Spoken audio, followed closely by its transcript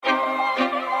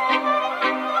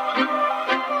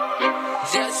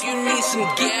Some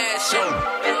gas, yo.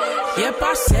 Yep,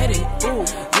 I said it. Ooh.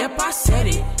 Yep, I said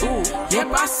it. Ooh.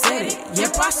 Yep, I said it.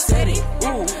 Yep, I said it.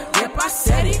 Ooh. Yep, I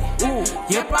said it. Ooh.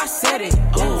 Yep, I said it.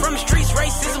 Ooh. From the streets,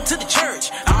 racism to the church.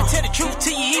 I'ma tell the truth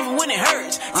to you even when it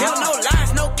hurts. Tell no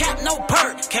lies, no cap, no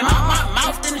perk. Came out my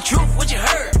mouth in the truth, what you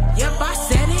heard. Yep, I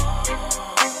said it.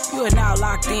 You are now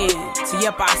locked in to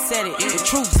Yep, I Said It, the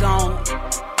Truth Zone.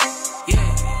 Yeah.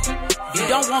 You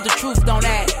don't want the truth, don't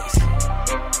ask.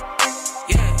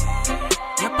 Yeah.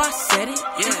 Yep, I said it.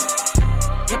 Yeah.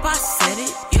 Yep, I said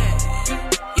it. Yeah.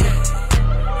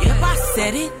 Yeah. Yep, I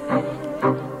said it.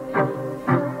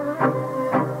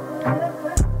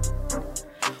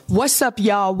 What's up,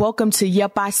 y'all? Welcome to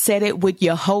Yep, I Said It with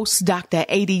your host, Dr.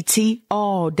 ADT,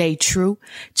 all day true.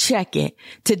 Check it.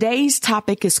 Today's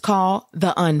topic is called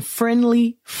the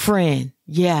unfriendly friend.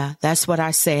 Yeah, that's what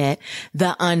I said.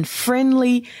 The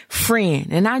unfriendly friend.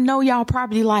 And I know y'all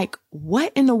probably like,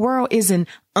 what in the world is an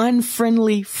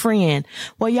unfriendly friend?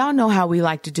 Well, y'all know how we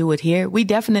like to do it here. We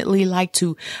definitely like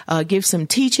to give some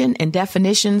teaching and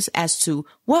definitions as to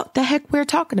what the heck we're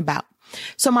talking about.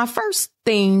 So my first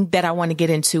thing that I want to get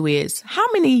into is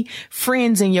how many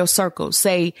friends in your circle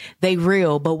say they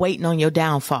real but waiting on your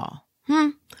downfall?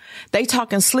 They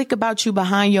talking slick about you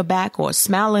behind your back or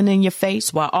smiling in your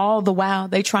face while all the while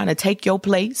they trying to take your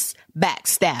place?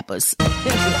 Backstabbers.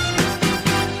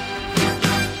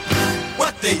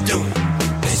 What they doing?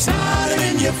 They smiling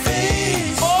in your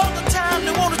face. All the time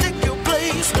they want to take your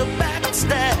place. The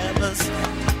backstabbers.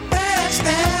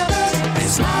 Backstabbers. They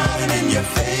smiling in your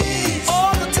face.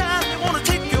 All the time they want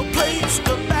to take your place.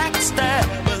 The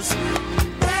backstabbers.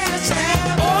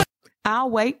 Backstabbers. I'll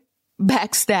wait.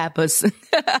 Backstabbers.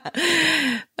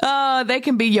 They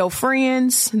can be your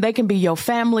friends. They can be your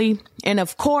family. And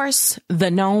of course, the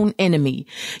known enemy.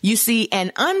 You see,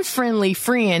 an unfriendly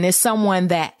friend is someone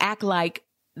that act like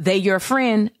they your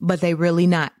friend, but they really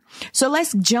not. So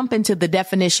let's jump into the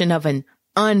definition of an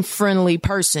unfriendly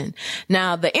person.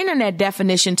 Now, the internet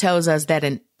definition tells us that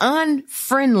an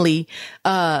unfriendly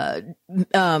word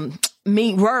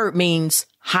means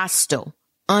hostile,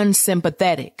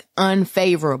 unsympathetic,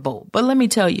 unfavorable. But let me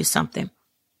tell you something.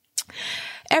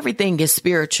 Everything is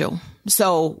spiritual.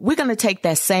 So we're going to take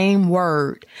that same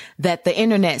word that the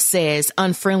internet says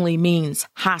unfriendly means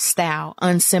hostile,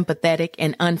 unsympathetic,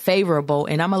 and unfavorable.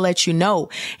 And I'm going to let you know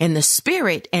in the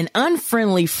spirit, an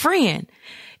unfriendly friend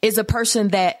is a person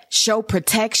that show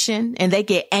protection and they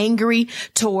get angry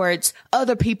towards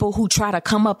other people who try to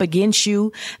come up against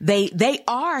you. They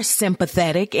are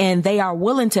sympathetic and they are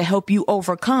willing to help you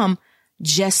overcome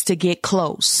just to get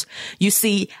close. You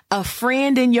see, a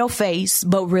friend in your face,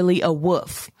 but really a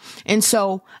wolf. And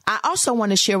so I also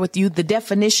want to share with you the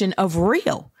definition of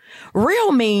real.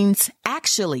 Real means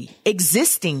actually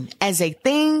existing as a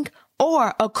thing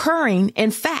or occurring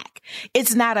in fact.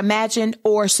 It's not imagined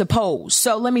or supposed.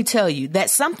 So let me tell you that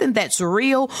something that's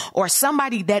real or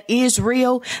somebody that is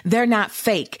real, they're not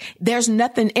fake. There's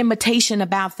nothing imitation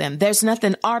about them. There's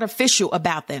nothing artificial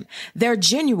about them. They're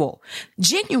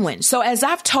genuine. So as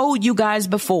I've told you guys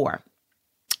before,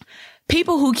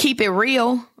 people who keep it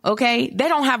real, okay, they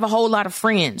don't have a whole lot of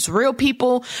friends. Real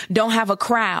people don't have a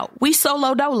crowd. We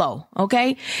solo dolo,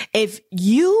 okay? If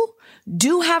you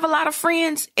do have a lot of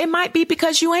friends, it might be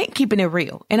because you ain't keeping it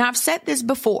real. And I've said this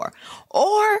before.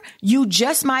 Or you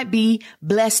just might be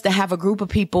blessed to have a group of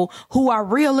people who are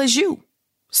real as you.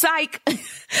 Psych.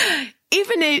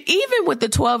 Even with the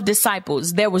 12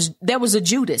 disciples, there was a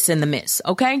Judas in the midst.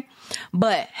 Okay.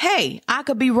 But hey, I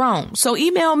could be wrong. So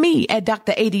email me at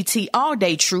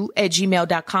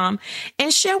dradtalldaytrue@gmail.com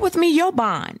and share with me your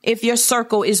bond. If your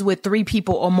circle is with 3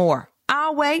 people or more,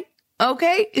 I'll wait.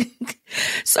 Okay.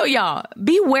 So y'all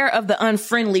beware of the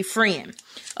unfriendly friend.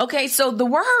 Okay. So the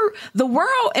world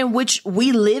in which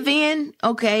we live in,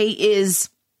 okay, is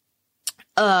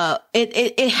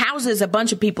it houses a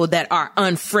bunch of people that are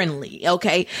unfriendly.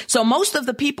 Okay. So most of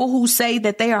the people who say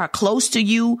that they are close to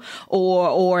you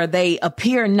or they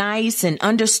appear nice and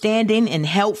understanding and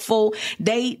helpful,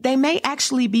 they may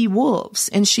actually be wolves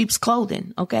in sheep's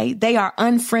clothing. Okay. They are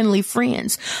unfriendly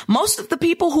friends. Most of the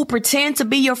people who pretend to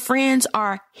be your friends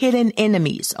are hidden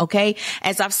enemies. Okay.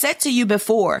 As I've said to you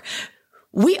before,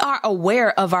 we are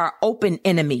aware of our open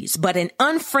enemies, but an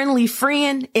unfriendly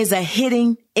friend is a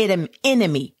hidden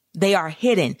enemy. They are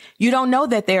hidden. You don't know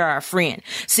that they are a friend.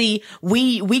 See,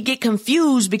 we get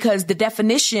confused because the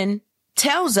definition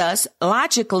tells us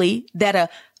logically that a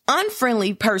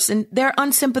unfriendly person, they're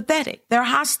unsympathetic. They're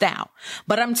hostile.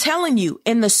 But I'm telling you,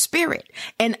 in the spirit,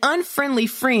 an unfriendly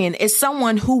friend is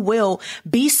someone who will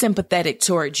be sympathetic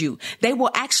towards you. They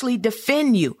will actually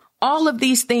defend you. all of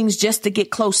these things just to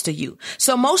get close to you.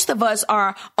 So most of us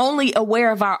are only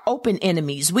aware of our open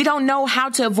enemies. We don't know how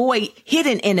to avoid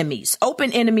hidden enemies.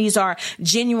 Open enemies are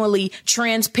genuinely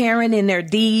transparent in their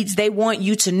deeds. They want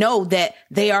you to know that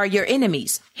they are your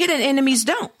enemies. Hidden enemies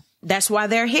don't. That's why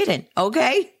they're hidden.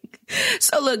 Okay.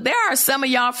 So look, there are some of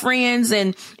y'all friends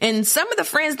and some of the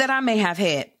friends that I may have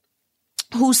had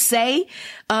who say,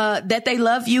 that they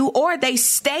love you, or they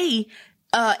stay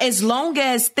as long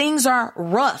as things are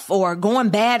rough or going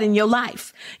bad in your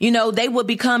life. You know, they will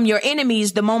become your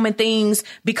enemies the moment things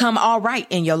become all right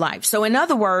in your life. So in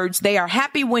other words, they are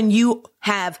happy when you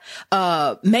have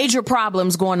major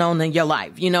problems going on in your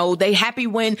life. You know, they happy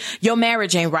when your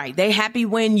marriage ain't right. They happy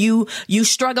when you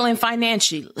struggling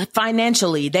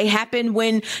financially. They happen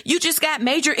when you just got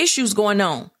major issues going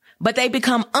on. But they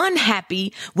become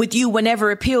unhappy with you whenever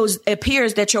it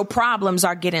appears that your problems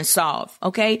are getting solved.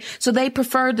 Okay. So they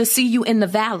prefer to see you in the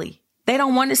valley. They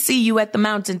don't want to see you at the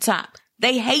mountaintop.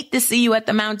 They hate to see you at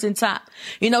the mountaintop.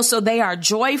 You know, so they are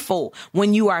joyful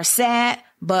when you are sad.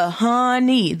 But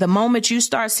honey, the moment you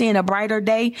start seeing a brighter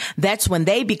day, that's when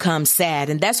they become sad.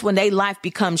 And that's when their life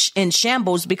becomes in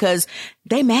shambles because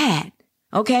they mad.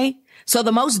 Okay. So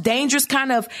the most dangerous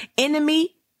kind of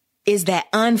enemy is that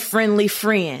unfriendly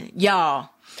friend. Y'all,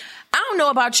 I don't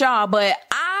know about y'all, but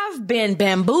I've been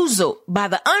bamboozled by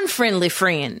the unfriendly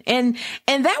friend. And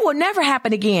that will never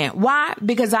happen again. Why?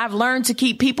 Because I've learned to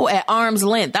keep people at arm's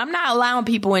length. I'm not allowing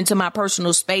people into my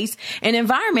personal space and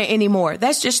environment anymore.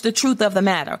 That's just the truth of the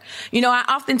matter. You know, I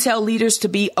often tell leaders to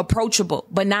be approachable,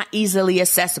 but not easily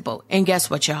accessible. And guess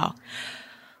what, y'all?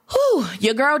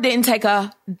 Your girl didn't take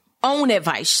her own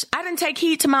advice. I didn't take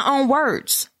heed to my own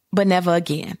words. But never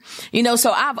again. You know,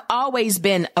 so I've always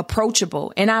been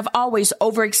approachable, and I've always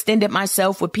overextended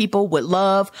myself with people with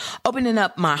love, opening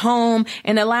up my home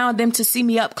and allowing them to see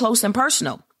me up close and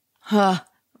personal.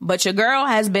 But your girl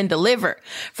has been delivered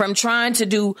from trying to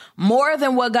do more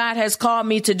than what God has called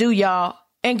me to do, y'all.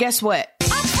 And guess what?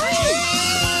 I'm free.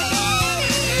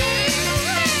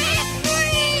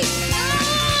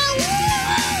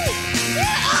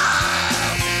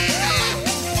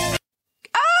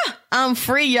 I'm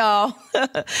free, y'all.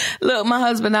 Look, my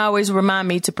husband always remind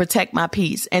me to protect my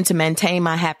peace and to maintain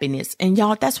my happiness. And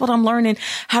y'all, that's what I'm learning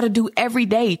how to do every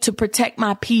day, to protect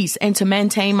my peace and to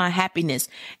maintain my happiness.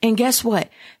 And guess what?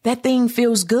 That thing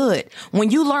feels good.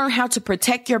 When you learn how to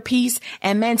protect your peace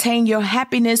and maintain your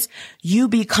happiness, you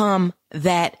become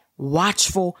that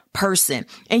watchful person.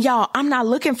 And y'all, I'm not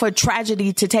looking for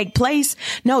tragedy to take place.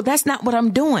 No, that's not what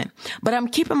I'm doing. But I'm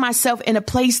keeping myself in a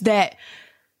place that,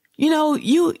 you know,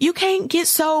 you can't get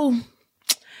so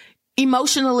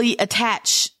emotionally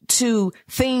attached to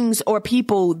things or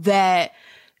people that,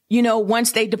 you know,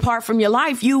 once they depart from your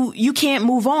life, you can't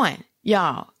move on.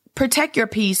 Y'all, protect your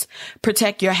peace,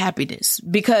 protect your happiness,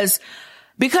 because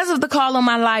of the call on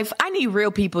my life, I need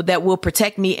real people that will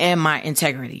protect me and my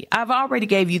integrity. I've already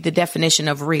gave you the definition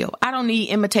of real. I don't need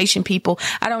imitation people.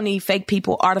 I don't need fake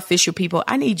people, artificial people.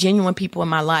 I need genuine people in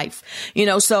my life. You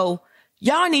know, so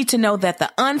y'all need to know that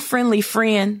the unfriendly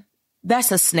friend,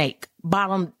 that's a snake.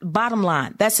 Bottom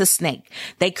line, that's a snake.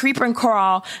 They creep and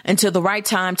crawl until the right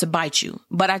time to bite you.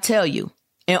 But I tell you,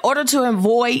 in order to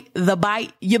avoid the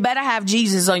bite, you better have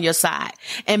Jesus on your side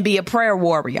and be a prayer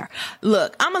warrior.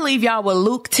 Look, I'm going to leave y'all with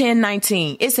Luke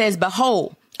 10:19. It says,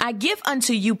 "Behold, I give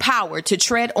unto you power to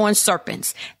tread on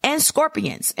serpents and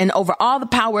scorpions and over all the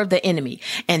power of the enemy,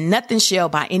 and nothing shall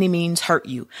by any means hurt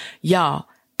you." Y'all,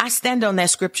 I stand on that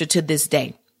scripture to this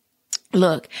day.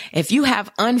 Look, if you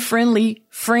have unfriendly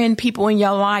friend people in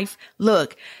your life,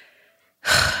 look,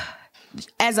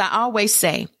 as I always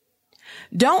say,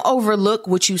 don't overlook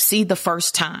what you see the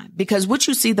first time, because what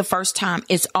you see the first time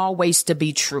is always to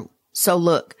be true. So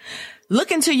look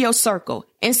into your circle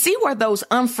and see where those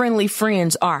unfriendly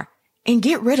friends are and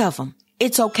get rid of them.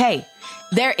 It's okay.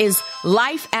 There is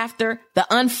life after the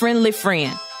unfriendly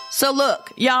friend. So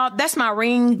look, y'all, that's my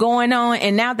ring going on.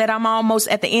 And now that I'm almost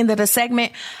at the end of the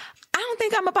segment, I don't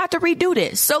think I'm about to redo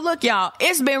this. So look, y'all,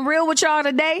 it's been real with y'all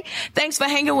today. Thanks for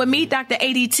hanging with me, Dr.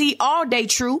 ADT, all day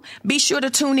true. Be sure to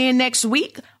tune in next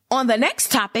week on the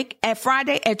next topic at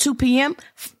Friday at 2 p.m.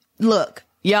 Look,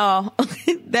 y'all,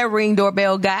 that ring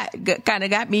doorbell kind of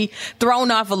got me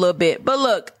thrown off a little bit. But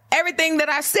look, everything that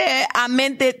I said, I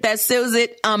meant it. That seals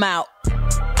it. I'm out.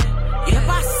 Yep,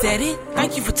 I said it.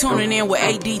 Thank you for tuning in with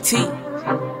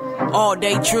ADT. All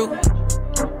day true.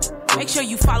 Make sure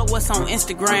you follow us on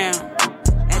Instagram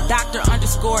at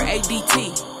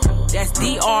Dr_ADT. That's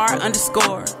Dr_A.D.T.